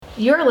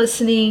You're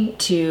listening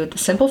to the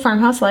Simple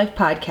Farmhouse Life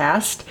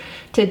podcast.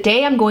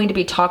 Today I'm going to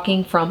be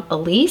talking from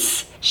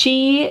Elise.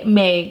 She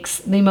makes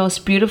the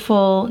most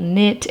beautiful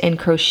knit and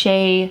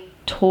crochet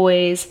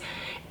toys.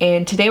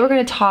 And today we're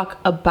going to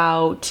talk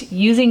about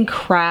using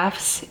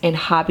crafts and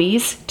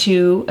hobbies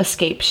to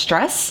escape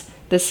stress.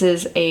 This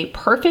is a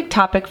perfect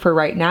topic for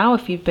right now.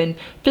 If you've been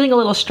feeling a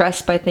little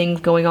stressed by things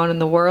going on in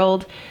the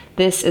world,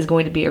 this is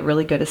going to be a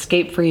really good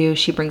escape for you.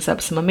 She brings up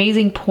some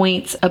amazing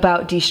points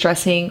about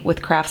de-stressing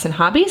with crafts and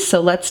hobbies, so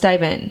let's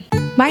dive in.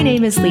 My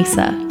name is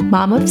Lisa,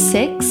 mom of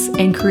 6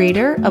 and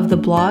creator of the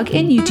blog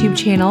and YouTube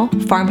channel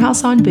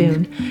Farmhouse on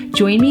Boone.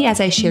 Join me as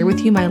I share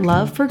with you my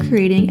love for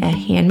creating a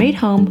handmade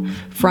home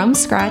from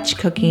scratch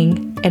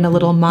cooking and a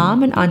little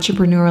mom and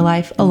entrepreneur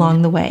life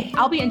along the way.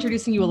 I'll be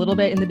introducing you a little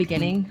bit in the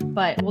beginning,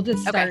 but we'll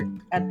just start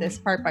at this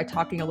part by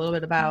talking a little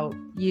bit about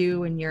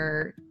you and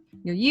your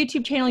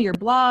YouTube channel, your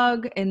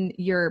blog, and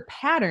your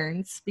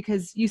patterns,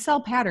 because you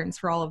sell patterns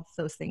for all of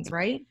those things,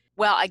 right?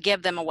 Well, I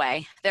give them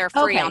away. They're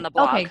free on the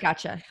blog. Okay,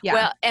 gotcha. Yeah.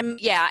 Well, and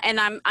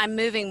I'm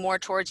moving more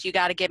towards you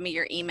got to give me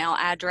your email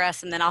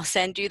address and then I'll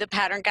send you the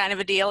pattern kind of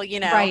a deal,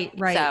 Right.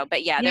 So,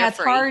 but yeah, they're it's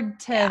free. hard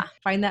to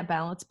find that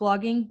balance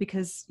blogging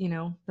because,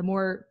 the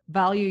more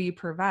value you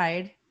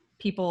provide,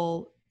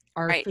 people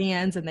are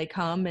fans and they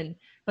come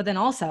but then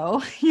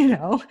also,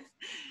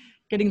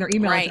 getting their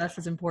email address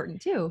is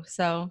important too.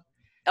 So.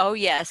 Oh,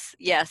 yes.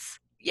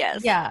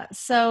 Yeah.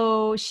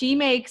 So she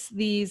makes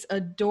these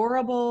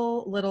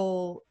adorable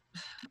little,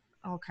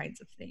 all kinds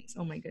of things.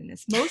 Oh my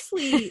goodness.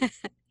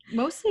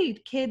 Mostly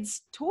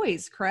kids'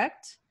 toys,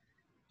 correct?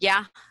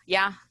 Yeah.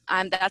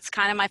 That's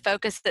kind of my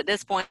focus at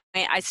this point.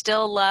 I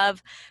still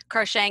love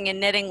crocheting and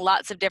knitting,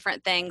 lots of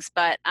different things,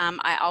 but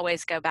I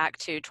always go back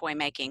to toy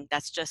making.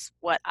 That's just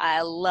what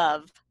I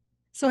love.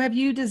 So have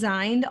you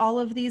designed all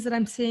of these that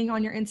I'm seeing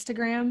on your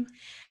Instagram?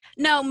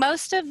 No,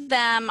 most of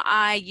them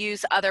I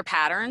use other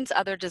patterns,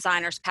 other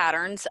designers'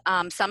 patterns.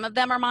 Some of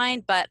them are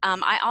mine, but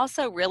I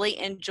also really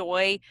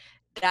enjoy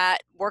that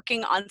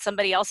working on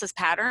somebody else's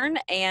pattern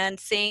and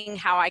seeing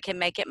how I can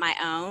make it my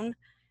own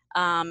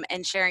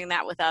and sharing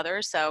that with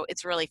others. So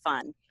it's really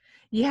fun.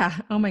 Yeah.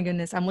 Oh my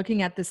goodness. I'm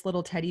looking at this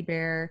little teddy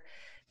bear.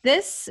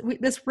 This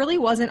really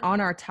wasn't on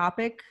our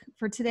topic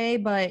for today,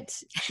 but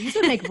these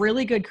would make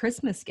really good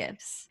Christmas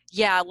gifts.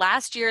 Yeah,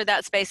 last year,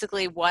 that's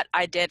basically what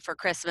I did for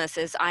Christmas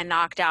is I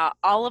knocked out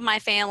all of my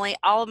family,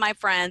 all of my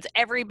friends,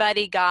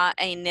 everybody got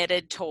a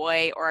knitted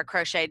toy or a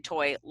crocheted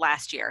toy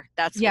last year.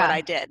 That's what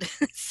I did.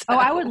 So. Oh,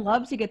 I would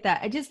love to get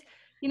that. I just,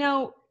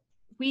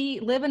 we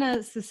live in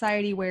a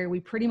society where we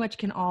pretty much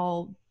can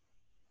all,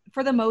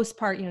 for the most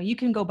part, you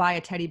can go buy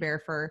a teddy bear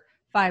for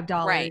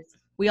 $5. Right.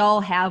 We all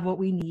have what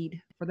we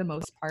need for the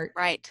most part.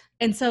 Right.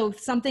 And so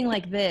something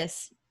like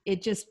this,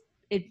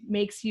 it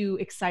makes you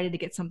excited to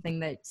get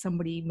something that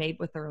somebody made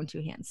with their own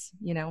 2 hands,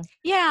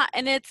 Yeah,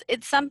 and it's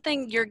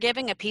something you're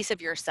giving a piece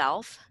of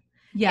yourself.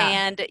 Yeah.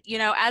 And,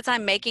 as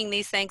I'm making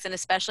these things, and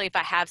especially if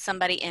I have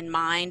somebody in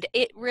mind,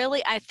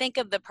 I think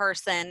of the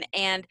person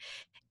and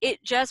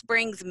it just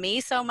brings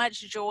me so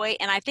much joy.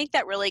 And I think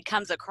that really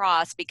comes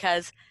across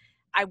because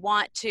I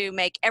want to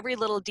make every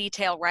little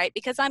detail right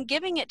because I'm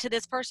giving it to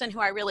this person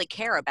who I really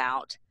care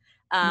about.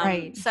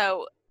 Right.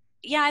 So,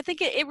 yeah, I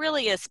think it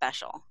really is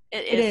special.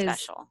 It is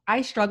special.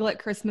 I struggle at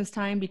Christmas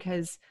time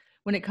because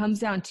when it comes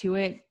down to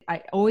it,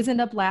 I always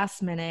end up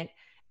last minute.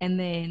 And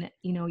then,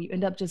 you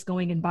end up just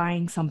going and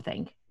buying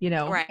something,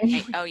 Right.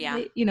 And Oh, yeah.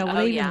 Will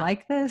they even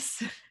like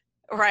this?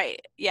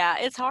 Right. Yeah,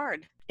 it's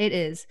hard. It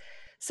is.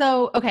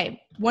 So,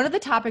 okay, one of the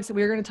topics that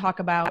we're going to talk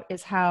about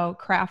is how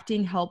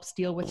crafting helps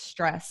deal with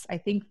stress. I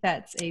think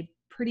that's a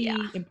pretty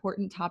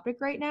important topic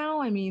right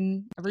now. I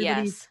mean,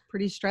 everybody's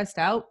pretty stressed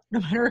out, no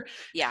matter.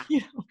 Yeah.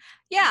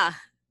 Yeah.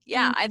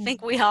 I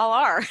think we all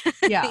are.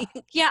 Yeah.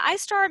 Yeah. I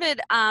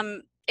started,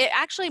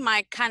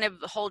 my kind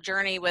of whole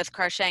journey with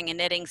crocheting and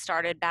knitting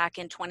started back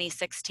in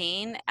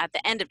 2016, at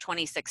the end of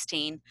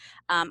 2016.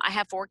 I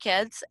have 4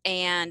 kids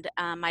and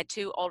my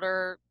 2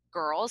 older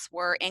girls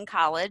were in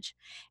college.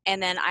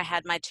 And then I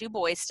had my 2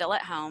 boys still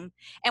at home.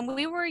 And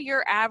we were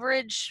your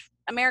average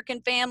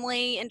American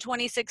family in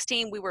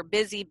 2016. We were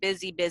busy.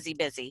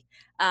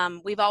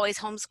 We've always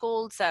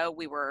homeschooled. So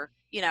we were,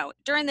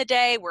 during the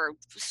day, we're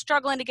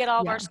struggling to get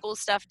all of our school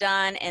stuff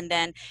done. And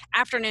then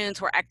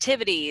afternoons were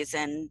activities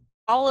and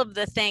all of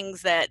the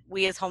things that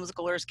we as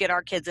homeschoolers get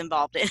our kids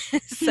involved in.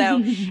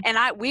 So, and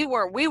we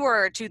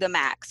were to the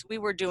max. We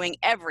were doing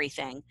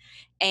everything.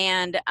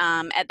 And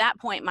at that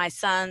point, my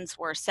sons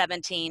were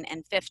 17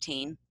 and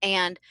 15.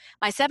 And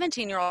my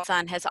 17-year-old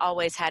son has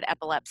always had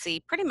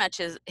epilepsy pretty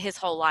much his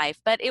whole life,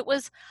 but it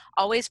was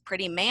always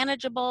pretty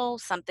manageable,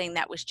 something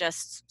that was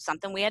just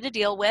something we had to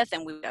deal with.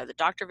 And we would go to the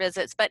doctor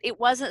visits, but it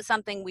wasn't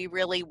something we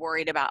really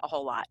worried about a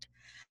whole lot.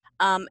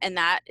 And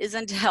that is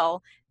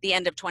until the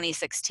end of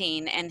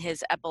 2016, and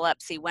his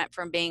epilepsy went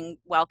from being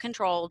well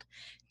controlled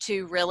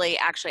to really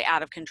actually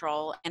out of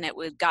control, and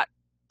got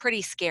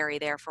pretty scary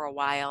there for a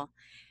while.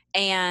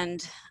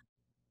 And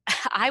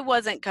I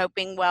wasn't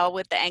coping well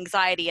with the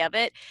anxiety of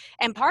it,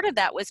 and part of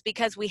that was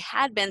because we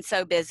had been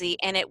so busy,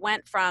 and it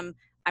went from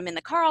I'm in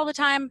the car all the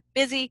time,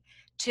 busy,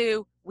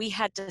 to we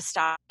had to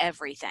stop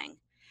everything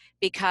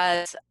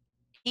because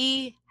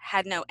he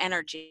had no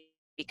energy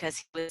because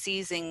he was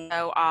seizing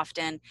so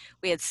often.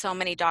 We had so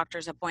many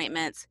doctor's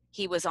appointments.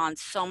 He was on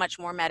so much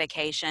more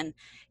medication.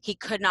 He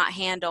could not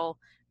handle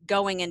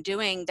going and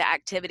doing the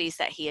activities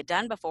that he had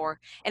done before.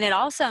 And it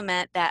also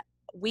meant that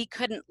we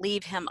couldn't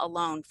leave him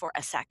alone for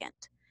a second.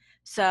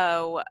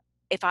 So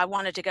if I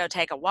wanted to go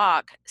take a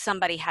walk,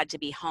 somebody had to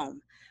be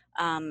home.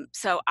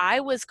 So I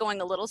was going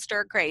a little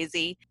stir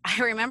crazy.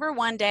 I remember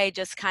one day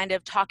just kind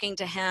of talking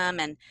to him,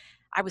 and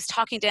I was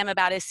talking to him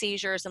about his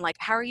seizures and like,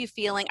 how are you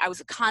feeling? I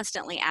was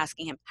constantly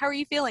asking him, how are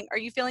you feeling? Are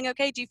you feeling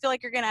okay? Do you feel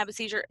like you're going to have a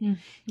seizure? Yeah.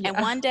 And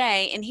one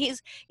day, and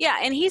he's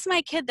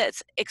my kid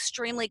that's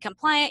extremely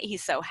compliant.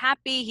 He's so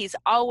happy. He's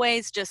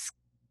always just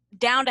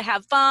down to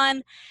have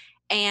fun.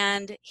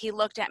 And he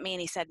looked at me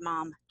and he said,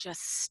 Mom,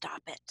 just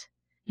stop it.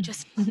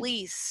 Just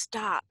please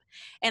stop.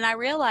 And I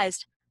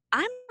realized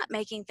I'm not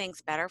making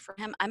things better for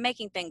him. I'm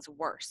making things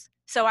worse.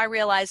 So I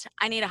realized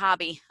I need a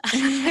hobby.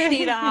 I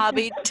need a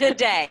hobby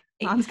today.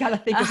 Mom's got to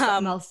think of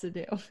something else to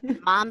do.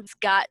 Mom's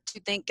got to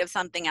think of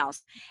something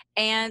else.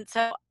 And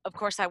so, of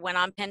course, I went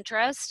on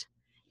Pinterest,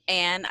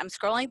 and I'm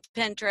scrolling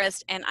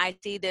Pinterest, and I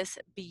see this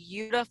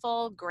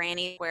beautiful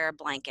granny square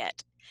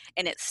blanket.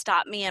 And it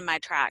stopped me in my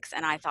tracks.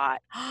 And I thought,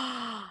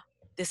 oh,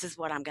 this is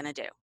what I'm going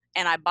to do.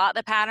 And I bought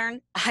the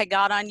pattern. I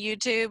got on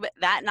YouTube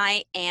that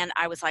night, and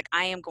I was like,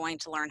 I am going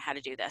to learn how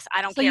to do this.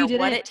 I don't care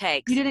what it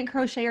takes. You didn't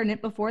crochet or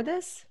knit before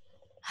this?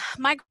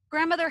 My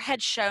grandmother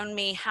had shown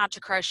me how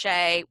to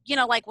crochet,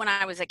 like when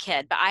I was a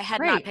kid, but I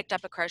had not picked up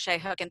a crochet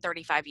hook in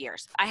 35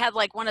 years. I had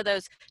like one of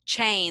those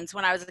chains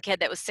when I was a kid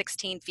that was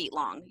 16 feet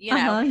long,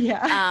 Yeah.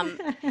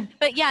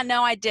 But yeah,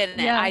 no, I didn't.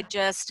 Yeah. I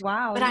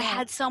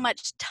had so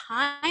much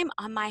time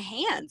on my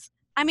hands.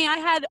 I mean, I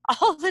had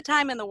all the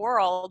time in the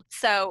world.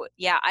 So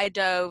yeah, I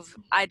dove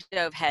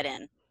head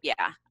in. Yeah.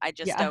 I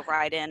just dove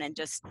right in and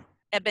just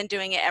have been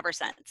doing it ever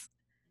since.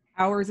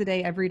 Hours a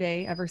day, every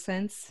day, ever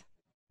since?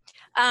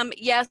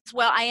 Yes.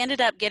 Well, I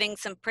ended up getting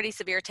some pretty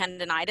severe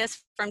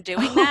tendonitis from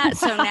doing that.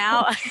 So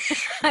now,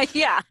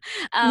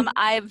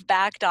 I've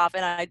backed off,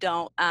 and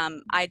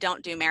I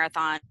don't do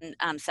marathon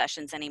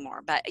sessions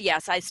anymore. But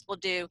yes, I still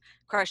do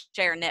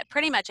crochet or knit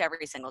pretty much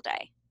every single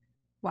day.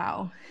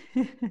 Wow.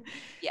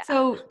 Yeah.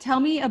 So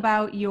tell me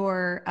about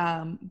your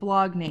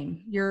blog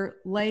name. Your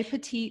Les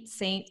Petites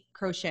Saints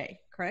Crochet,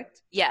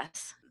 correct?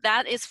 Yes.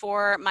 That is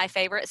for my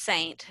favorite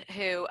saint,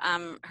 who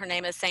her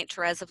name is Saint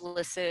Therese of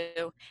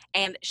Lisieux,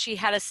 and she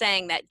had a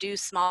saying that do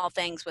small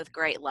things with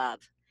great love.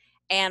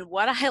 And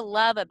what I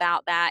love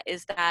about that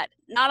is that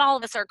not all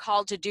of us are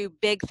called to do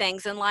big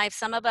things in life.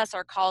 Some of us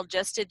are called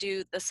just to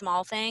do the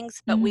small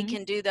things, but we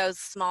can do those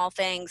small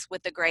things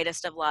with the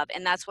greatest of love.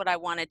 And that's what I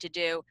wanted to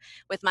do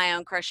with my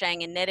own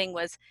crocheting and knitting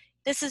was,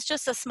 this is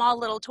just a small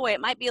little toy.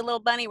 It might be a little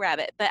bunny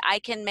rabbit, but I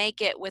can make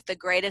it with the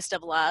greatest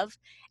of love.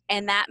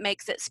 And that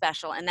makes it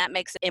special, and that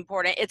makes it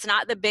important. It's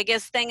not the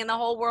biggest thing in the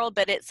whole world,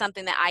 but it's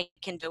something that I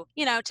can do,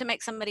 to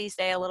make somebody's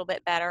day a little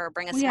bit better, or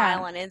bring a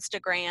smile on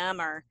Instagram,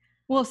 or.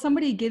 Well, if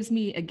somebody gives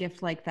me a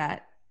gift like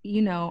that,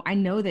 I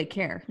know they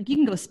care. Like, you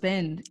can go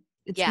spend,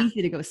 it's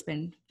easy to go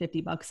spend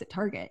 $50 at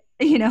Target,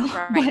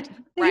 Right. But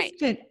they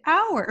spent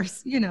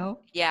hours,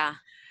 Yeah.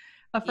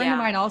 A friend of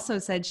mine also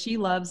said she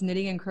loves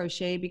knitting and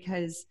crochet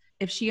because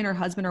if she and her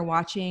husband are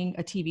watching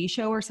a TV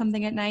show or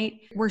something at night,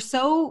 we're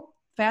so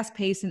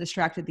fast-paced and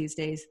distracted these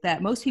days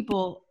that most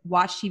people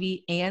watch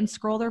TV and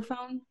scroll their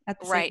phone at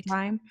the same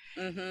time.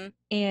 Mm-hmm.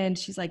 And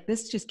she's like,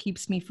 this just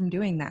keeps me from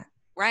doing that.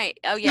 Right.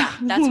 Oh yeah.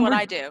 That's what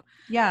I do.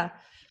 Yeah.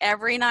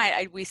 Every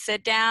night we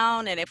sit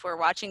down, and if we're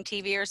watching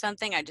TV or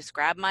something, I just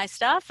grab my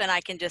stuff and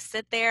I can just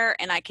sit there,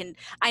 and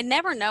I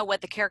never know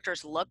what the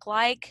characters look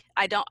like.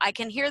 I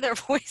can hear their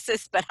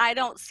voices, but I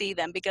don't see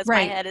them because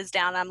my head is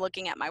down. I'm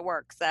looking at my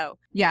work. So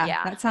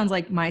yeah, that sounds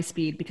like my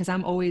speed, because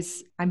I'm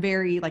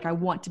very like, I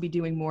want to be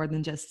doing more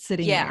than just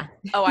sitting there.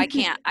 Oh, I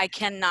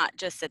cannot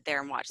just sit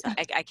there and watch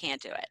that. I can't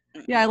do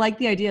it. Yeah. I like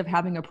the idea of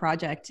having a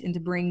project, and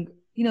to bring,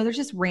 there's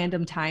just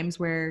random times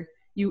where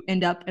you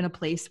end up in a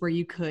place where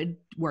you could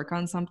work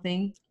on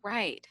something.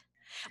 Right.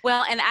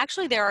 Well, and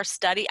actually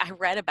I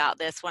read about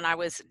this when I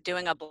was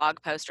doing a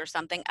blog post or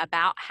something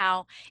about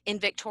how in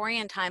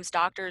Victorian times,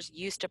 doctors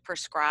used to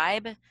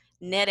prescribe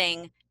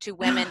knitting to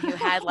women who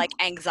had like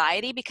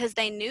anxiety, because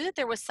they knew that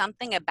there was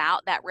something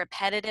about that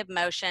repetitive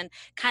motion,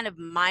 kind of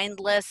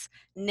mindless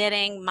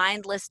knitting,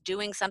 mindless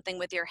doing something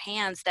with your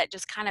hands that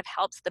just kind of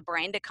helps the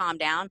brain to calm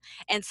down.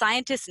 And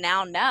scientists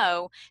now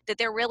know that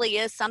there really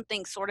is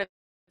something sort of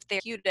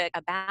therapeutic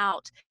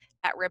about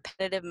that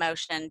repetitive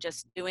motion,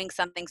 just doing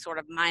something sort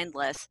of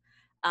mindless.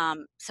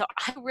 So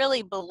I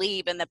really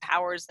believe in the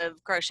powers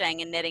of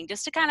crocheting and knitting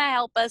just to kind of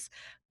help us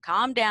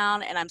calm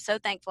down. And I'm so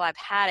thankful I've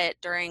had it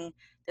during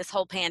this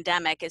whole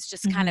pandemic. It's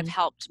just kind of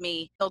helped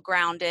me feel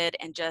grounded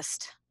and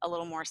just a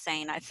little more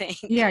sane, I think.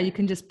 Yeah, you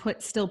can just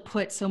still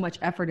put so much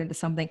effort into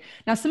something.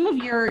 Now, some of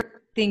your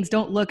things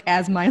don't look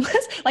as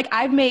mindless. Like,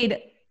 I've made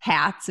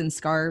hats and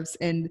scarves,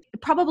 and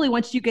probably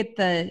once you get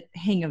the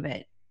hang of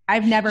it,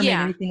 I've never made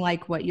Yeah. anything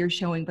like what you're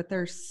showing, but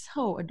they're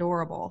so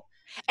adorable.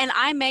 And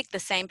I make the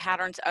same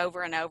patterns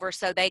over and over,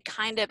 so they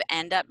kind of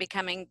end up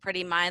becoming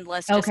pretty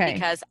mindless just Okay.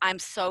 because I'm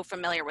so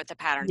familiar with the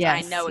patterns. I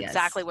Yes, know yes.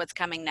 exactly what's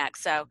coming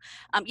next. So,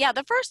 yeah,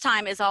 the first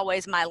time is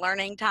always my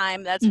learning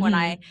time. That's when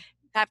I Mhm.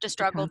 have to To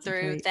struggle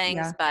through concentrate.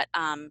 things, Yeah.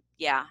 but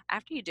yeah,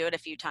 after you do it a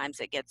few times,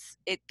 it can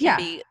Yeah.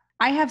 be.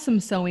 I have some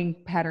sewing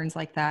patterns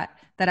like that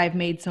I've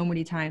made so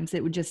many times.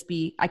 It would just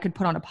be, I could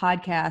put on a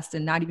podcast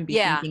and not even be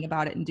Yeah. thinking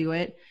about it and do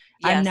it.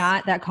 I'm Yes.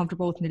 not that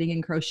comfortable with knitting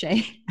and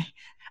crochet.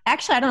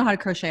 Actually, I don't know how to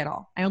crochet at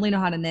all. I only know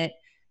how to knit.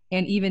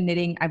 And even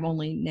knitting, I've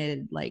only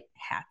knitted like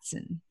hats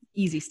and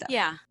easy stuff.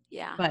 Yeah.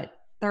 Yeah. But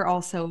they're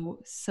also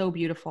so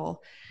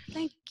beautiful.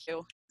 Thank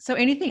you. So,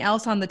 anything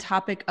else on the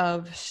topic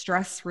of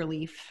stress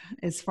relief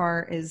as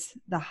far as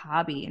the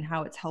hobby and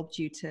how it's helped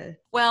you to?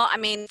 Well, I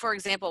mean, for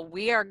example,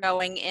 we are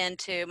going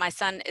into, my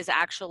son is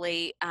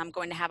actually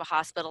going to have a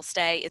hospital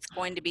stay. It's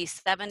going to be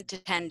 7 to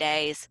 10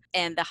 days,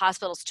 and the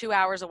hospital's 2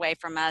 hours away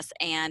from us.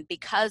 And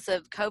because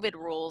of COVID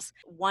rules,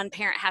 one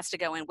parent has to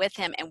go in with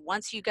him. And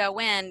once you go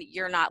in,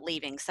 you're not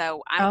leaving.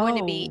 So I'm going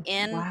to be Oh,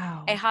 in a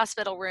wow.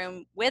 hospital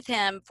room with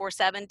him for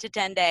 7 to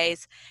 10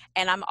 days.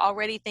 And I'm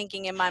already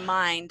thinking in my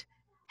mind,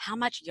 how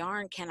much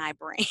yarn can I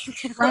bring?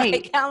 Like,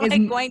 Right. how am Is I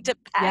going to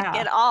pack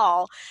yeah. it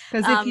all?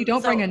 Because if you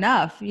don't bring So,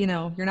 enough, you're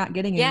not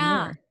getting any yeah.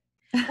 more.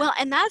 Well,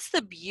 and that's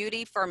the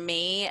beauty for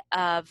me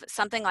of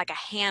something like a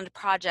hand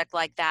project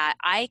like that.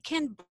 I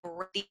can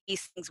bring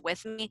these things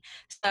with me.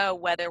 So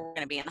whether we're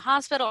going to be in the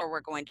hospital or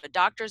we're going to a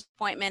doctor's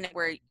appointment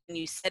where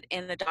you sit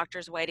in the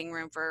doctor's waiting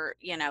room for,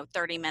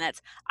 30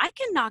 minutes, I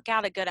can knock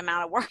out a good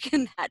amount of work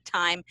in that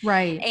time.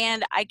 Right.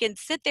 And I can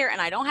sit there and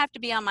I don't have to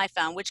be on my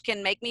phone, which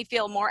can make me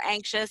feel more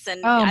anxious.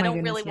 And Oh I my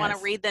don't really goodness, want to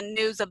yes. read the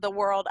news of the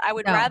world. I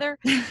would No. rather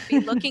be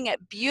looking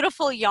at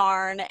beautiful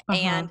yarn. Uh-huh.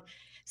 And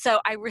so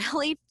I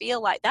really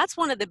feel like that's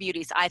one of the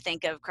beauties I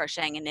think of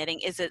crocheting and knitting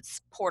is it's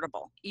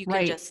portable. You can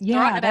Right. just throw it in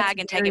Yeah, a that's bag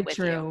and take very it with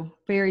you. true.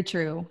 Very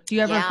true. Do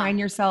you ever Yeah. find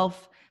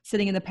yourself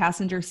sitting in the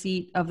passenger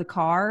seat of the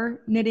car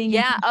knitting and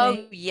Yeah.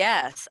 crocheting? Oh,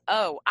 yes.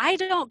 Oh, I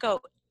don't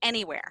go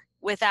anywhere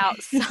without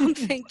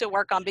something to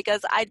work on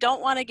because I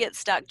don't want to get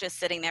stuck just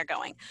sitting there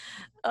going,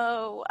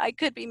 oh, I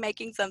could be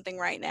making something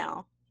right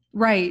now.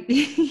 Right.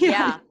 Yeah.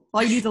 Yeah.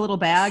 All you need is a little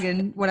bag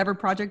and whatever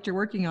project you're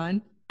working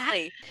on.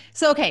 Exactly.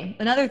 So, okay,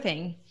 another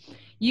thing.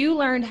 You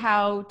learned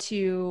how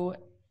to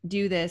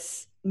do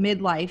this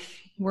midlife.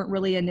 You weren't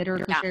really a knitter or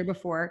Yeah. crocheter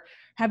before.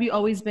 Have you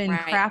always been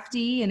Right.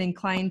 crafty and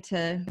inclined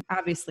to,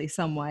 obviously,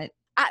 somewhat?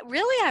 I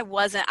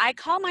wasn't.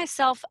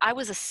 I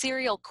was a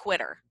serial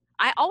quitter.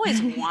 I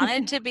always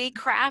wanted to be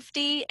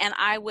crafty and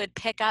I would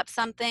pick up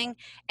something,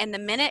 and the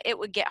minute it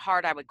would get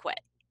hard, I would quit.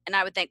 And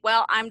I would think,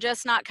 well, I'm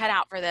just not cut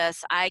out for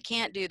this. I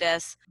can't do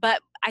this.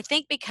 But I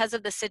think because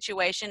of the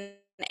situation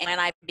and when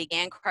I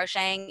began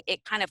crocheting,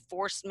 it kind of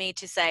forced me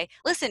to say,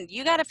 listen,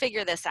 you got to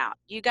figure this out.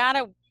 You got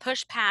to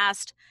push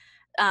past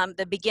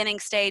the beginning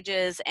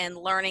stages and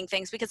learning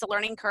things because the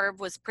learning curve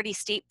was pretty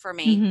steep for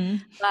me. Hmm.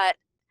 But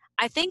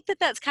I think that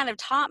that's kind of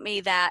taught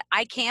me that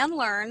I can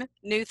learn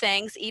new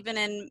things even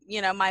in,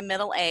 my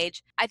middle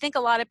age. I think a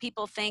lot of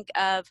people think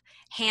of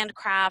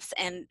handcrafts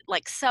and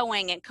like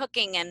sewing and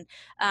cooking and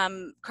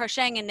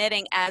crocheting and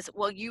knitting as,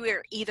 well, you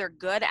are either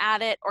good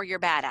at it or you're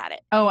bad at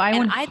it. Oh, I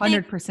And I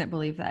think, 100%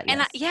 believe that.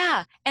 Yes.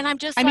 yeah, and I'm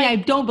just I mean, I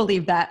like, don't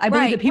believe that. I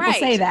believe right, that people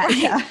say right, that. right.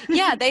 Yeah.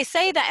 Yeah, they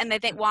say that and they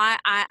think, well,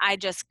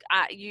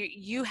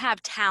 you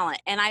have talent.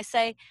 And I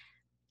say,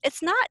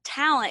 it's not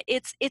talent,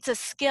 it's a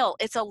skill,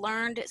 it's a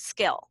learned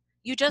skill.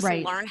 You just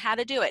Right. learn how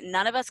to do it.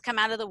 None of us come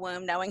out of the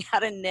womb knowing how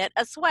to knit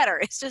a sweater.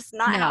 It's just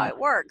not how No. it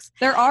works.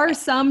 There are Eh,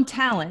 some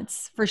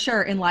talents for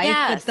sure in life,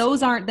 but Yes.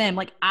 those aren't them.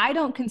 Like, I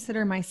don't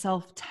consider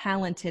myself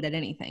talented at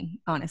anything,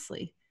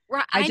 honestly.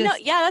 Right. I I know.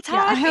 just, Yeah, that's how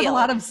yeah, I I have a feel.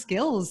 lot of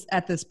skills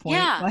at this point,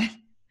 Yeah.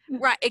 but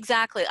Right,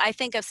 exactly. I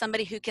think of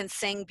somebody who can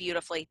sing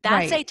beautifully. That's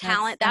a right. That's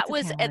talent. that's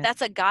a talent.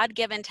 That's a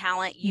God-given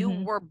talent. You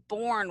Hmm. were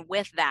born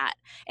with that.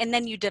 And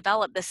then you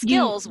develop the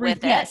skills with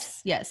it.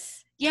 Yes,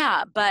 yes.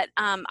 Yeah, but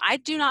I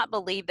do not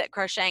believe that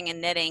crocheting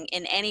and knitting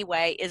in any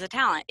way is a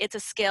talent. It's a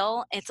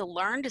skill, it's a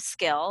learned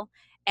skill,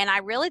 and I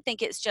really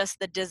think it's just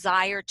the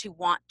desire to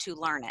want to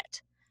learn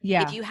it. If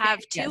Yeah. you have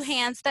two Yes.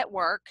 hands that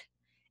work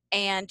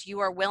and you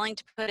are willing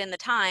to put in the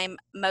time,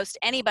 most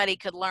anybody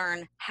could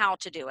learn how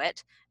to do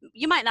it.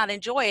 You might not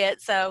enjoy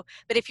it, but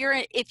if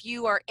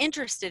you are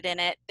interested in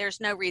it,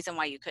 there's no reason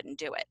why you couldn't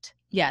do it.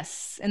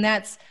 Yes. And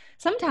that's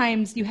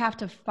sometimes you have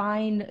to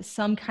find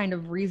some kind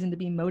of reason to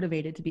be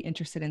motivated to be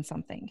interested in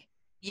something.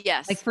 Like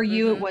Yes. for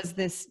you, it Mhm. was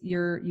this,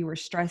 you were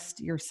stressed,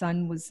 your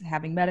son was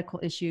having medical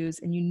issues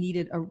and you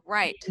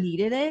Right.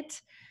 needed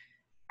it.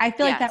 I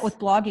feel like that Yes. with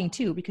blogging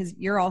too, because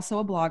you're also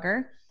a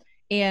blogger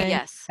and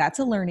Yes. that's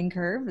a learning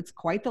curve. It's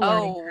quite the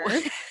learning Oh.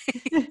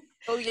 curve.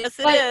 Oh, yes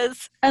it But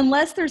is.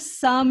 unless there's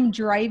some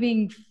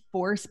driving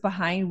force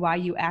behind why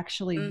you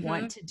actually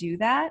want Mhm. to do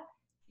that,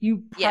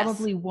 you Yes.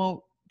 probably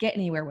won't get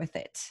anywhere with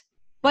it.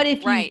 But if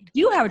you Right.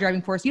 do have a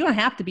driving force, you don't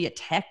have to be a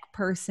tech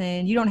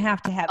person. You don't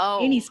have to have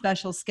any Oh,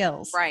 special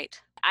skills. right.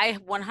 I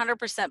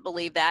 100%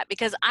 believe that,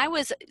 because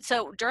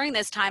so during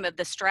this time of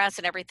the stress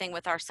and everything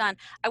with our son,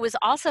 I was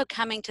also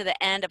coming to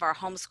the end of our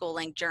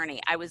homeschooling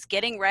journey. I was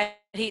getting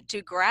ready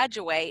to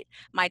graduate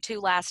my two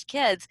last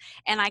kids,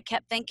 and I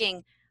kept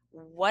thinking,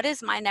 what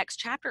is my next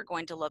chapter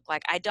going to look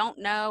like? I don't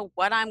know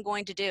what I'm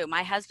going to do.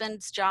 My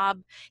husband's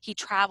job, he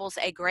travels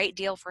a great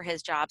deal for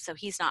his job, so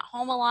he's not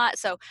home a lot.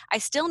 So I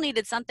still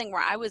needed something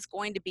where I was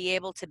going to be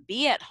able to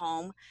be at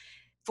home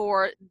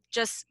for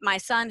just my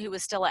son who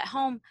was still at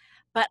home.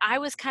 But I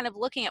was kind of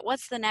looking at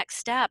what's the next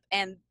step.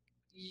 And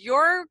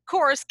your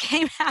course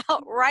came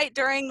out right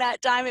during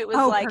that time. It was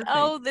Oh, like, perfect.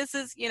 oh, this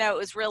is, it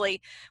was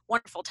really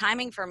wonderful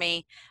timing for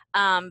me.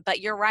 But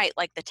you're right,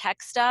 like the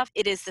tech stuff,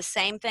 it is the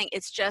same thing.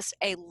 It's just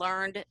a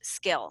learned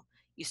skill.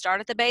 You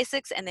start at the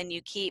basics and then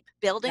you keep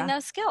building Yeah.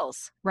 those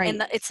skills. And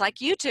Right. it's like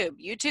YouTube.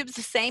 YouTube's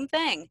the same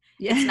thing.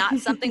 It's Yeah. not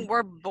something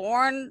we're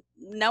born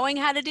knowing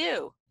how to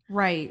do.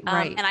 Right.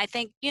 Right. And I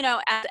think,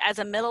 as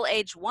a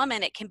middle-aged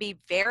woman, it can be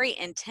very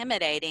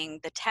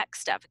intimidating, the tech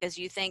stuff, because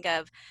you think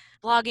of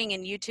blogging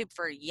and YouTube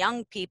for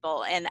young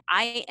people, and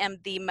I am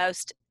the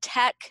most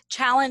tech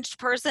challenged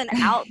person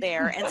out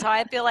there. And so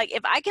I feel like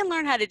if I can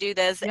learn how to do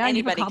this, Yeah,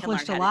 you've anybody can learn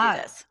accomplished a how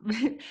to do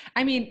lot. this.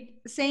 I mean,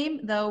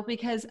 same though,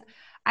 because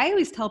I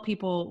always tell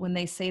people when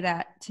they say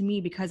that to me,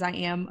 because I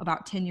am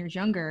about 10 years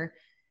younger,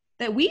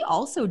 that we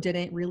also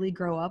didn't really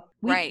grow up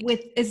Right.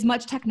 with as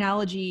much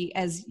technology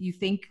as you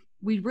think.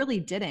 We really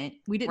didn't.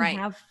 We didn't Right.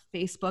 have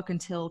Facebook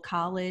until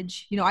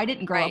college. I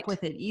didn't grow Right. up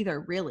with it either,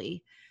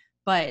 really.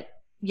 But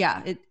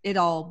yeah, it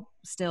all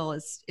still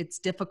is, it's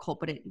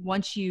difficult, but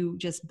once you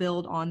just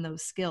build on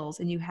those skills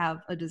and you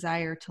have a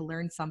desire to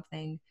learn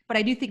something. But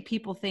I do think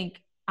people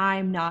think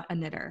I'm not a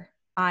knitter.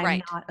 I'm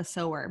Right. not a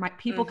sewer. My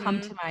people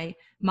come Mm-hmm. to my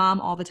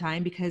mom all the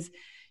time because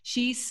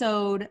she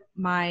sewed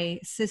my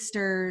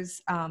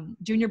sister's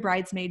junior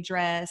bridesmaid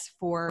dress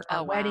for our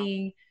Oh, wow.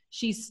 wedding.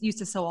 She's used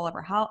to sew all of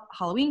her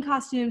Halloween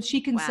costumes. She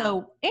can Wow.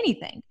 sew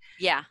anything.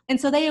 Yeah. And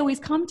so they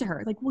always come to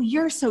her like, well,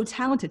 you're so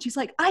talented. She's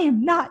like, I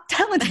am not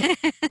talented.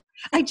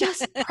 I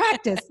just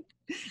practice.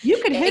 You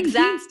could hem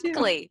jeans too.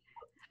 Exactly.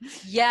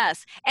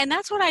 Yes. And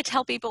that's what I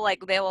tell people,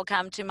 like they will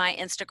come to my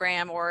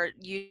Instagram or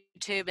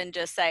YouTube and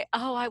just say,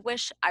 "Oh, I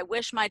wish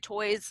my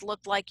toys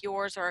looked like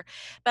yours,"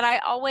 but I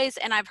always,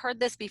 and I've heard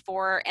this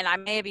before and I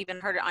may have even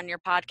heard it on your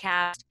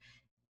podcast,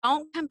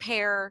 don't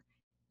compare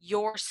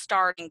your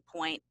starting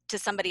point to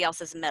somebody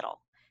else's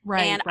middle.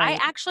 Right, And I right.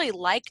 actually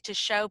like to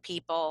show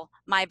people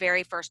my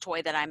very first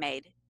toy that I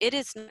made. It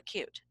is not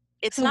cute.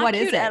 It's So not what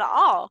is cute at it?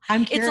 all.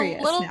 I'm It's a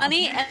curious little now.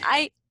 funny, and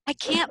I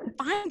can't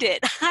find it.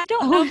 I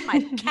don't know if my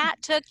Oh,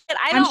 cat took it.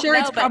 I I'm don't sure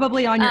it's know, but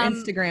probably on your um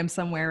Instagram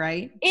somewhere,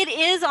 right? it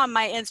is on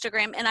my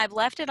Instagram, and I've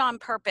left it on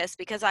purpose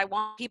because I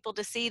want people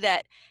to see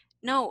that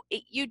no,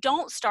 you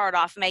don't start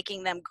off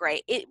making them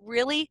great. It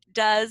really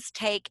does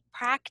take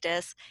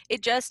practice.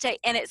 It just take,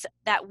 and it's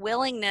that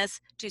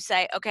willingness to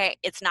say, okay,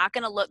 it's not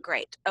going to look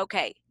great.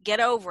 Okay, get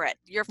over it.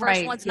 Your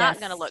first Right. one's not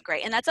going to Yes. look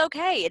great, and that's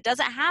okay. It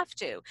doesn't have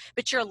to,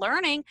 but you're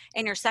learning,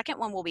 and your second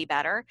one will be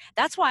better.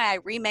 That's why I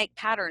remake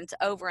patterns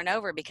over and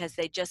over, because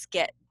they just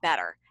get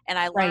better. And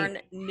I Right. learn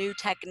new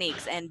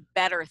techniques and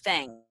better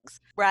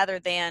things, rather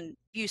than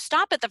you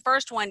stop at the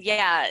first one.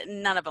 Yeah,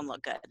 none of them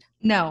look good.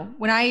 No,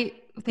 when I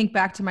think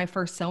back to my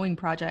first sewing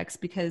projects,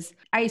 because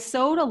I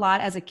sewed a lot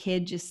as a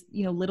kid, just,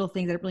 little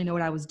things. I didn't really know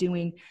what I was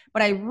doing,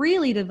 but I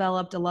really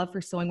developed a love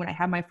for sewing when I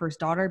had my first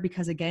daughter,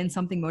 because again,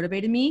 something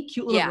motivated me.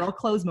 Cute little Yeah. girl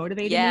clothes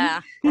motivated me.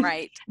 Yeah, And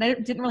right, I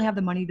didn't really have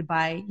the money to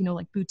buy,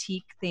 like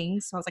boutique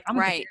things. So I was like, I'm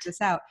going to figure right,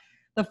 this out.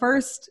 The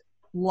first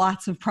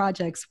lots of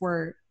projects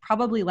were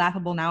probably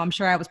laughable now. I'm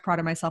sure I was proud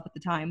of myself at the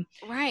time,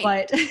 right.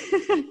 but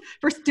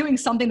for doing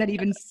something that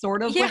even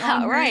sort of went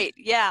on Yeah, right. right,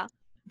 yeah,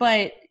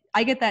 But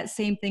I get that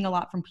same thing a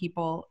lot from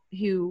people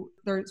who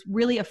they're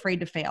really afraid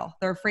to fail.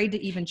 They're afraid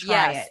to even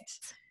try yes.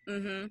 it.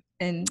 Mhm.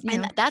 And,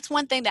 And that's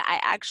one thing that I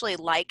actually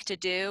like to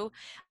do,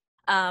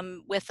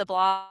 with the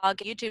blog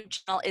YouTube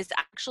channel, is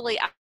actually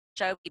I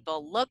show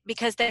people, look,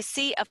 because they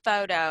see a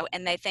photo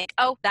and they think,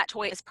 oh, that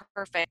toy is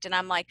perfect. And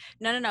I'm like,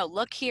 no, no, no,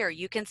 look here.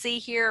 You can see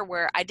here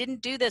where I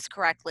didn't do this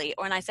correctly.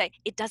 Or, and I say,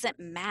 it doesn't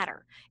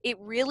matter. It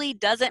really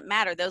doesn't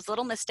matter. Those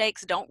little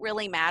mistakes don't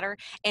really matter.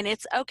 And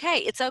it's okay.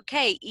 It's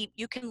okay.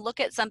 You can look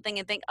at something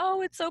and think,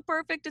 oh, it's so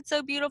perfect. It's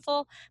so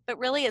beautiful. But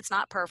really, it's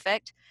not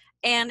perfect.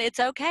 And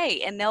it's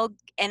okay. And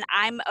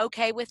I'm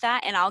okay with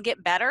that, and I'll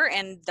get better.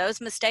 And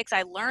those mistakes,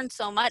 I learned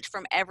so much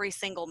from every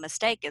single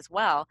mistake as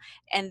well.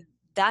 And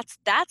that's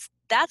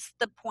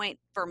the point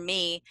for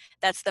me.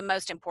 That's the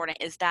most important,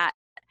 is that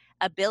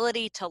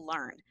ability to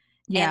learn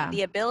and yeah,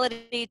 the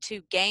ability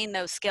to gain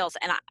those skills.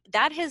 And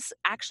that has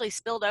actually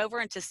spilled over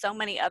into so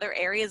many other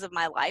areas of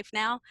my life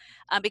now,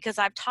 because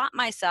I've taught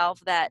myself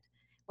that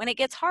when it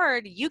gets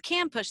hard, you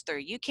can push through,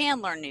 you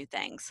can learn new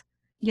things.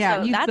 yeah,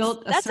 So you've that's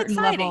built a that's certain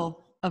exciting.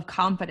 level of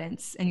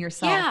confidence in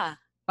yourself Yeah,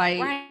 by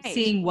right.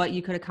 seeing what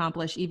you could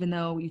accomplish, even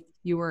though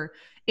you were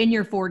in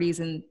your 40s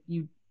and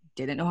you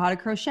didn't know how to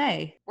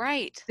crochet,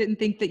 Right. didn't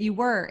think that you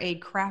were a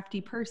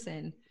crafty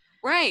person.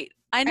 Right.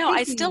 I I know.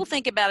 I think still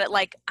think about it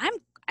like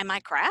am I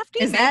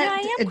crafty? Is Maybe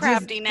that, I am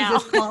crafty now.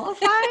 does this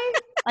qualify?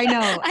 I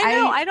know.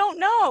 I don't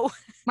know.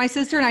 My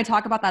sister and I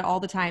talk about that all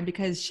the time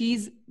because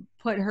she's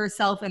put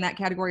herself in that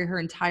category her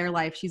entire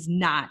life. She's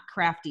not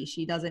crafty.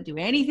 She doesn't do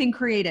anything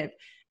creative.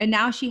 And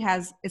now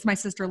it's my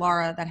sister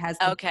Laura that has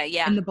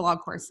in the blog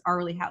course, Our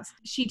Early House.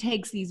 She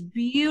takes these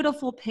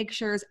beautiful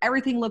pictures.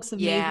 Everything looks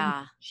amazing.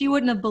 Yeah. She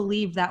wouldn't have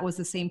believed that was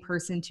the same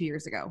person 2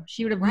 years ago.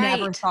 She would have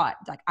never thought,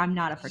 like, I'm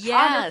not a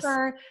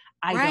photographer.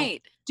 I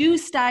don't do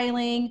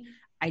styling.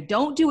 I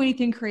don't do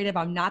anything creative.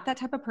 I'm not that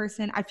type of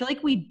person. I feel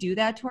like we do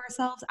that to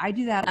ourselves. I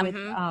do that with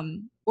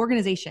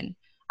organization.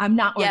 I'm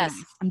not organized.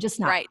 I'm just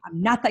not.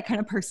 I'm not that kind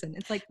of person.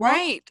 It's like,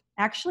 well,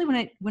 actually,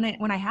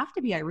 when I have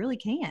to be, I really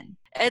can.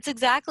 It's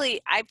exactly.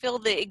 I feel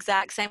the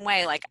exact same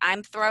way. Like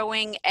I'm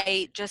throwing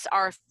just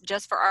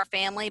for our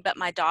family, but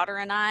my daughter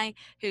and I,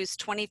 who's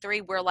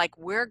 23,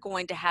 we're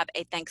going to have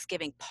a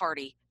Thanksgiving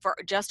party for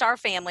just our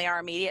family, our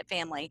immediate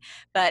family.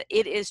 But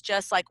it is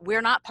just like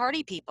we're not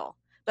party people.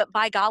 But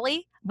by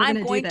golly,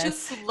 I'm going to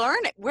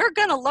learn it. We're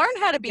going to learn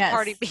how to be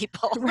party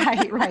people.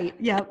 Right.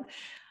 Yep.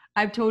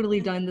 I've totally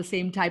done the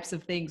same types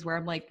of things where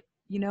I'm like,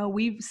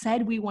 we've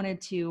said we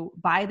wanted to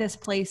buy this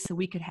place so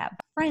we could have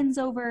friends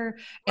over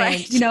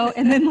and,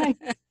 and then like,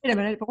 wait a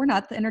minute, but we're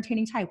not the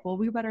entertaining type. Well,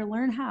 we better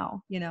learn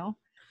how, We're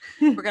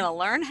going to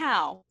learn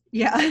how.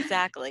 Yeah.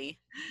 Exactly.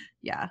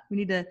 Yeah. We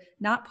need to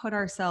not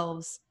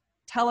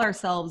tell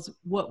ourselves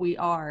what we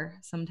are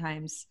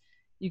sometimes.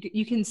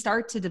 You can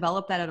start to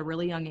develop that at a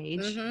really young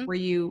age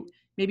where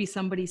maybe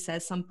somebody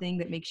says something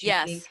that makes you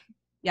think,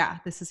 yeah,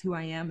 this is who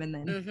I am. And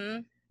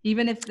then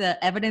even if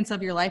the evidence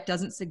of your life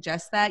doesn't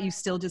suggest that, you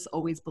still just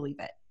always believe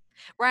it.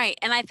 Right.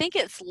 And I think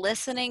it's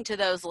listening to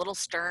those little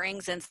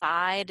stirrings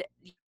inside.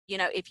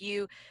 If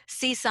you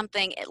see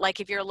something, like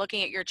if you're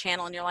looking at your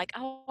channel and you're like,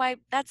 oh,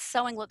 that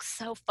sewing looks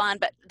so fun,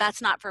 but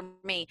that's not for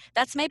me.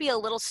 That's maybe a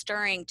little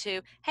stirring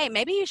to, hey,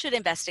 maybe you should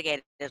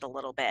investigate it a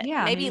little bit.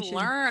 Yeah, maybe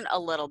learn a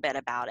little bit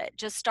about it.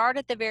 Just start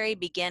at the very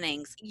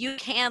beginnings. You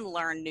can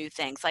learn new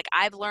things. Like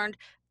I've learned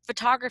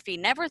photography.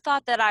 Never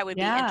thought that I would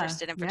be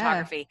interested in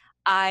photography.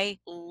 I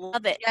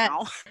love it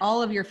now.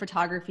 All of your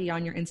photography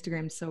on your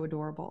Instagram is so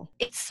adorable.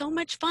 It's so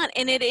much fun.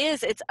 And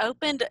it's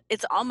opened,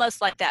 it's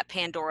almost like that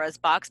Pandora's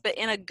box, but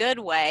in a good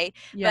way.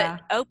 Yeah.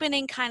 But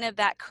opening kind of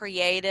that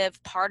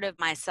creative part of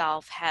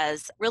myself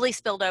has really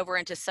spilled over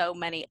into so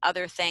many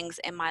other things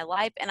in my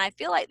life. And I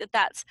feel like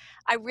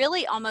I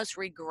really almost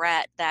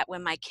regret that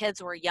when my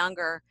kids were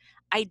younger,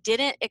 I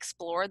didn't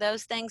explore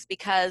those things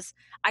because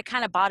I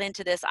kind of bought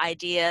into this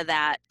idea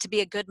that to be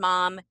a good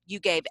mom,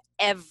 you gave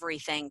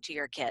everything to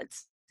your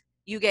kids.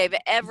 You gave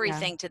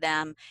everything to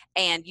them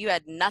and you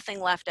had nothing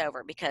left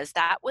over because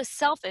that was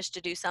selfish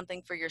to do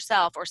something for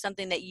yourself or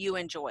something that you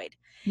enjoyed.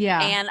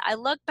 Yeah. And I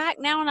look back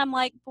now and I'm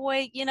like,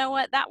 boy, you know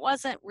what? That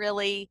wasn't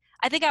really,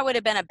 I think I would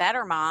have been a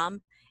better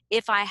mom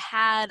if I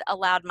had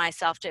allowed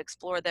myself to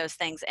explore those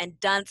things and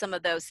done some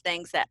of those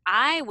things that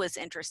I was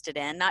interested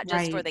in, not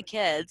just for the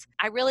kids.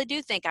 I really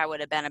do think I would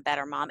have been a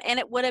better mom. And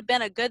it would have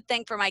been a good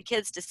thing for my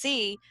kids to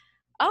see,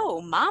 oh,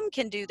 mom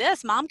can do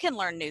this. Mom can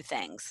learn new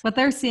things. But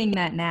they're seeing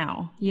that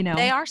now,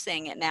 They are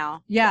seeing it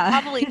now. Yeah.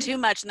 Probably too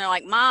much. And they're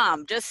like,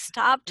 Mom, just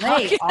stop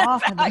talking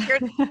about your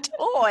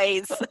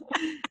toys.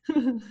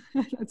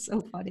 That's so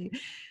funny.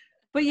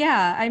 But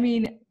yeah, I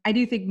mean, I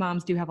do think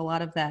moms do have a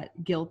lot of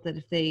that guilt that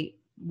if they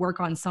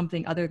work on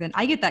something other than,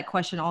 I get that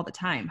question all the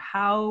time.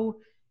 How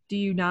do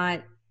you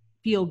not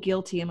feel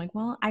guilty? I'm like,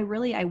 well, I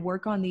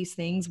work on these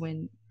things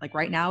when, like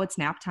right now it's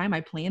nap time. I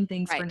plan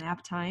things for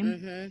nap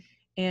time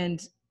and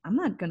I'm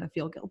not going to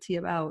feel guilty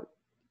about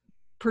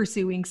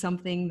pursuing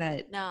something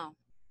that,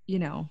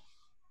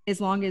 as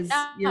long as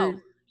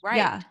you're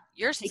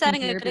you're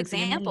setting a good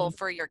example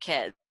for your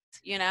kids.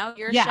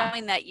 You're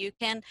showing that you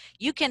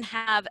can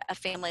have a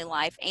family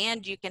life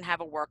and you can have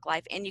a work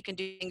life and you can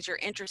do things you're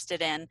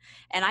interested in.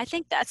 And I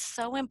think that's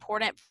so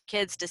important for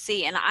kids to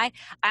see. And I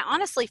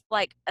honestly feel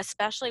like,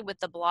 especially with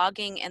the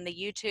blogging and the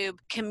YouTube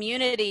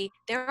community,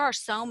 there are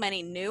so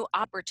many new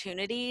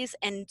opportunities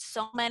and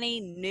so many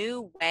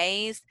new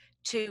ways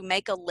to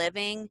make a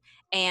living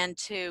and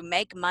to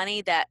make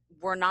money that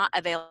were not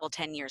available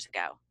 10 years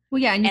ago.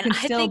 Well, yeah, and you can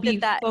still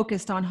be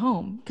focused on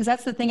home because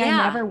that's the thing. I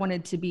never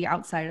wanted to be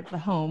outside of the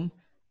home.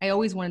 I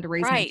always wanted to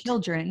raise my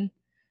children,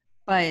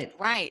 but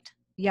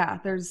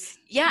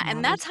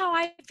and that's how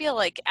I feel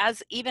like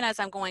even as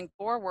I'm going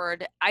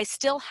forward, I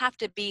still have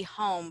to be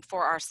home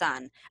for our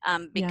son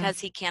because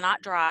he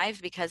cannot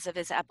drive because of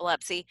his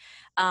epilepsy.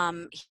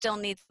 He still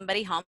needs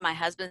somebody home. My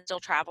husband still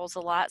travels a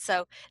lot.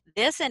 So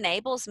this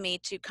enables me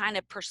to kind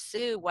of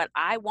pursue what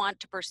I want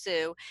to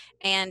pursue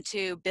and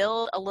to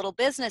build a little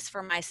business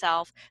for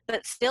myself,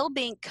 but still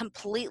being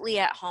completely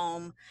at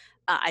home.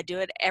 I do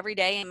it every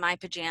day in my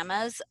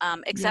pajamas,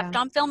 except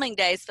on filming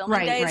days.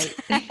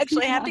 I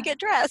actually have to get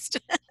dressed,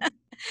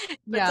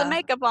 put some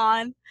makeup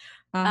on.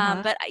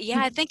 But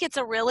I think it's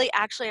a really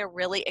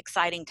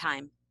exciting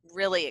time.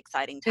 Really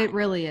exciting time. It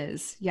really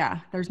is. Yeah.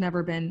 There's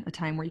never been a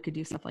time where you could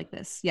do stuff like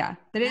this. Yeah.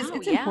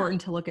 It's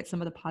important to look at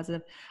some of the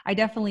positive. I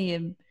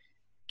definitely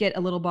get a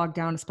little bogged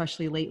down,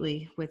 especially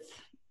lately with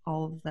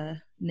all of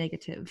the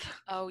negative.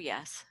 Oh,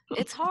 yes.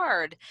 It's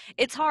hard.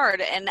 It's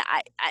hard. And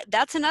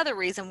that's another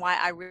reason why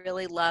I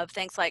really love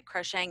things like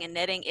crocheting and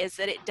knitting, is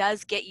that it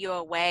does get you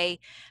away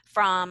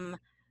from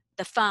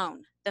the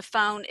phone. The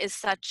phone is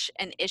such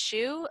an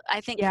issue,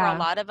 I think, for a Yeah.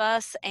 lot of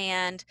us.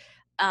 And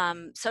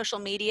social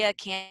media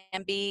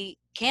can be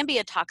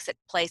a toxic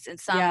place in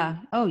some Yeah.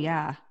 Oh,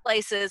 yeah.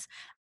 places.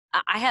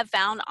 I have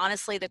found,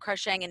 honestly, the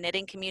crocheting and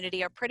knitting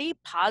community are pretty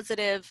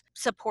positive,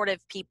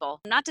 supportive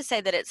people. Not to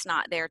say that it's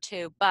not there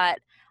too, but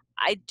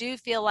I do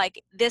feel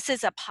like this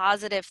is a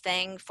positive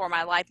thing for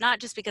my life, not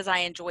just because I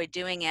enjoy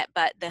doing it,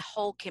 but the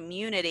whole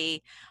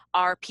community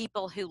are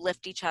people who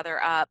lift each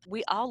other up.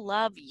 We all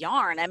love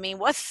yarn. I mean,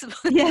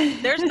 Yeah.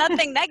 there's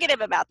nothing negative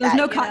about There's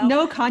that,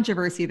 no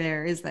controversy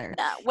there, is there?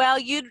 Well,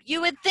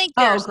 you would think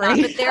Oh, there's not,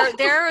 great. but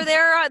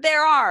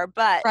there are,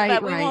 but we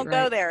Right, won't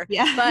go right. there.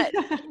 Yeah.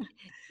 But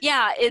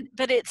yeah,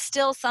 but it's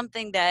still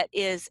something that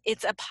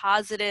it's a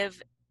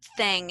positive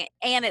thing,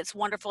 and it's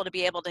wonderful to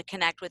be able to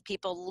connect with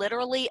people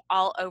literally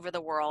all over the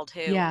world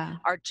who Yeah.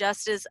 are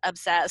just as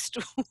obsessed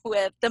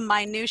with the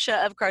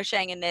minutia of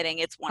crocheting and knitting.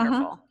 It's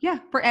wonderful. Yeah.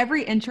 For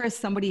every interest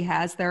somebody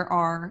has, there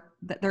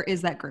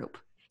is that group.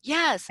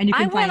 Yes, And you I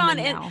can went find on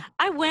them in, now.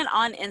 I went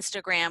on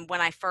Instagram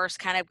when I first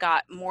kind of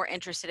got more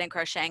interested in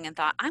crocheting and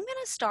thought, I'm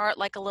going to start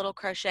like a little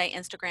crochet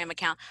Instagram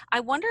account.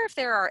 I wonder if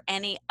there are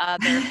any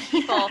other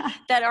people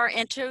that are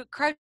into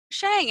crocheting.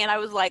 And I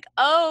was like,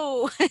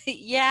 oh,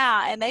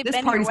 yeah. And they've This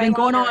been here party's way been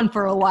going longer. on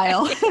for a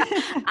while.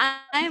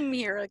 I'm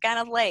here kind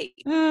of late.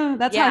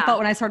 That's how I felt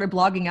when I started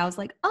blogging. I was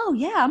like, oh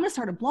yeah, I'm gonna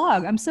start a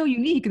blog. I'm so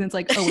unique. And it's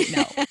like, oh wait,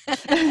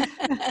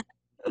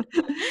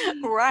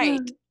 no. Right.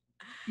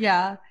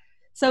 Yeah.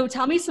 So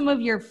tell me some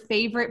of your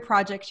favorite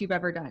projects you've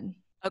ever done.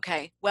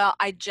 Okay. Well,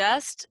 I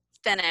just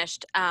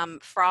finished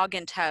Frog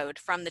and Toad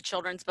from the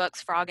children's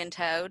books Frog and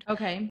Toad.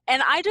 Okay.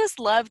 And I just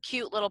love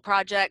cute little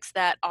projects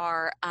that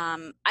are,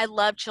 I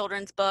love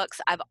children's books.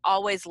 I've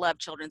always loved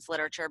children's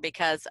literature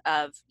because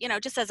of,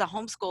 just as a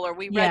homeschooler,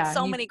 we read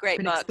so many great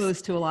been books.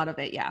 Exposed to a lot of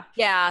it. Yeah.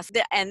 Yeah.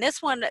 And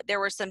this one, there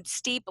were some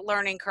steep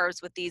learning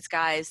curves with these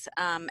guys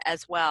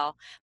as well.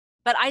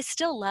 But I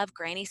still love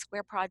granny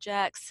square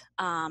projects.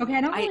 Okay.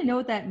 I don't really know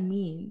what that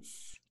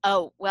means.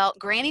 Oh, well,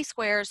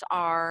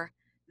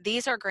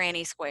 these are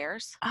granny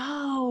squares.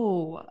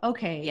 Oh,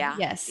 okay. Yeah.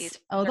 Yes.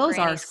 Oh, those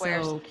are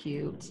squares. so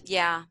cute.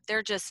 Yeah,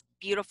 they're just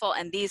beautiful.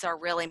 And these are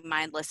really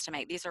mindless to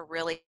make. These are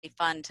really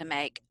fun to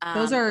make.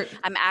 Those are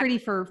pretty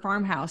for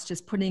farmhouse,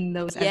 just putting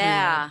those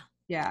everywhere.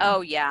 Yeah.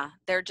 Oh, yeah.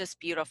 They're just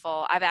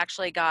beautiful. I've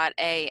actually got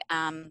a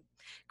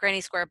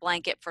granny square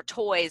blanket for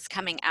toys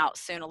coming out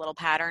soon, a little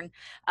pattern,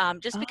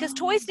 just because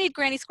toys need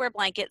granny square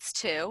blankets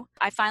too.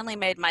 I finally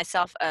made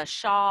myself a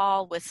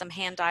shawl with some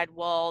hand-dyed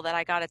wool that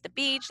I got at the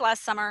beach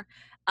last summer.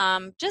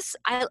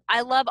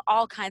 I love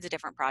all kinds of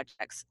different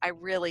projects. I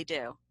really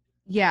do.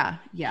 Yeah.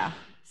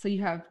 So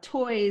you have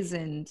toys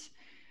and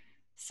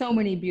so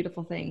many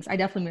beautiful things. I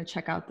definitely want to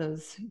check out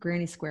those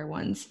granny square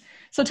ones.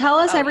 So tell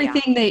us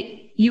everything that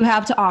you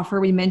have to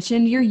offer. We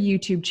mentioned your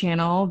YouTube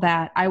channel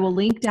that I will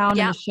link down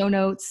in the show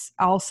notes.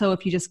 Also,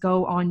 if you just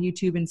go on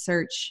YouTube and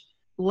search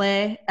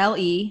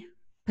L-E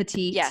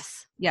Petite.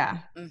 Yes. Yeah.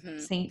 Mm-hmm.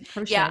 Saint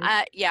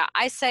Crochet. Yeah.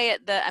 I say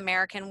it the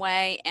American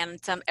way, and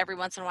every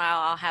once in a while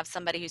I'll have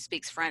somebody who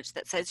speaks French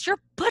that says, "You're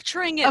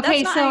butchering it."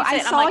 Okay, so I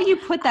saw you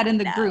put that in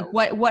the group.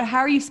 How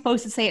are you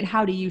supposed to say it, and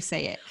how do you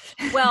say it?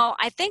 Well,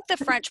 I think the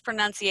French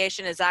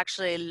pronunciation is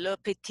actually Le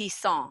Petit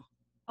Sang.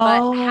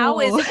 But how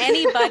is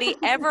anybody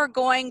ever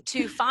going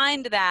to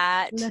find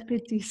that? Le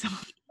Petit Sang.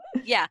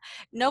 Yeah,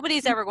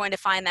 nobody's ever going to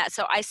find that.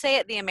 So I say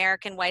it the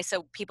American way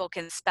so people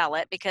can spell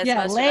it, because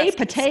most Le of us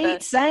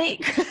Petite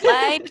Saint.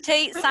 Le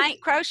Petite Saint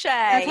Crochet.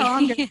 That's how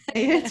I'm going to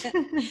say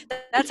it.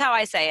 That's how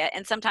I say it.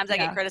 And sometimes I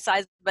get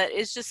criticized, but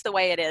it's just the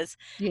way it is.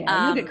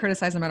 Yeah, you'll get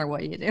criticized no matter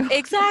what you do.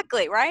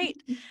 Exactly, right?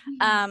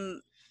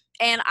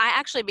 And I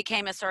actually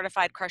became a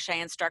certified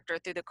crochet instructor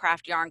through the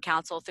Craft Yarn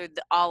Council, through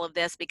all of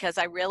this, because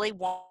I really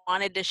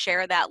wanted to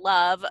share that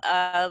love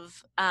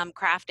of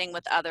crafting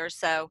with others.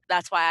 So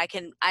that's why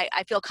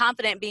I feel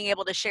confident being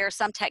able to share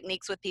some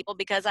techniques with people,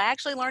 because I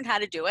actually learned how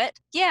to do it.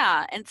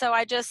 Yeah. And so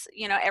I just,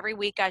 every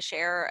week I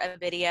share a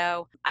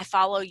video. I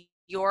follow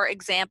your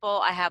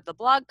example. I have the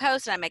blog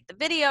post and I make the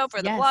video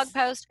for the blog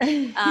post.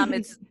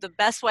 It's the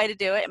best way to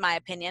do it, in my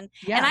opinion.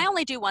 Yeah. And I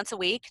only do once a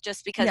week,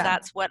 just because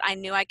that's what I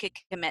knew I could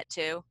commit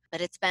to.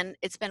 But it's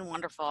been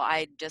wonderful.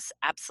 I just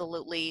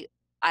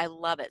I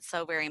love it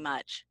so very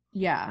much.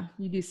 Yeah,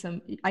 you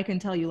do I can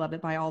tell you love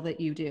it by all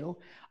that you do.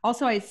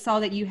 Also, I saw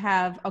that you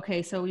have,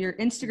 so your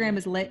Instagram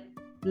is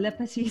Le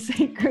Petit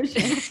Saint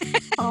Crochet.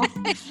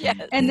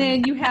 Yes. And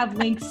then you have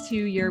links to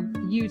your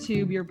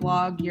YouTube, your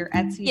blog, your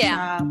Etsy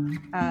shop.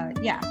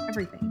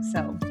 Everything.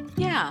 So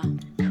yeah.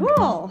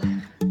 Cool.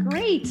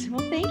 Great.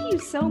 Well, thank you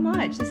so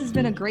much. This has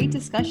been a great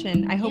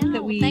discussion. I hope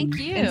that we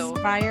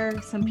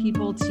inspire some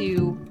people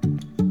to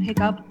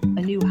pick up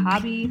a new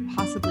hobby,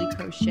 possibly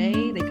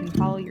crochet. They can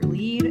follow your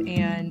lead.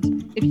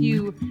 And if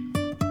you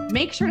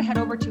make sure to head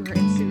over to her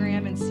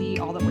Instagram and see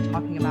all that we're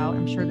talking about,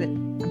 I'm sure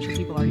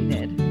people already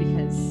did,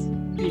 because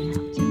you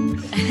have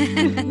to.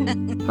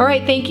 All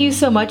right, thank you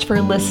so much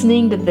for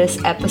listening to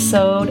this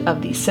episode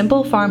of the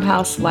Simple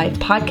Farmhouse Life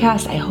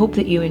podcast. I hope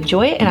that you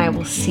enjoy it, and I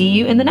will see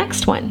you in the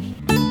next one.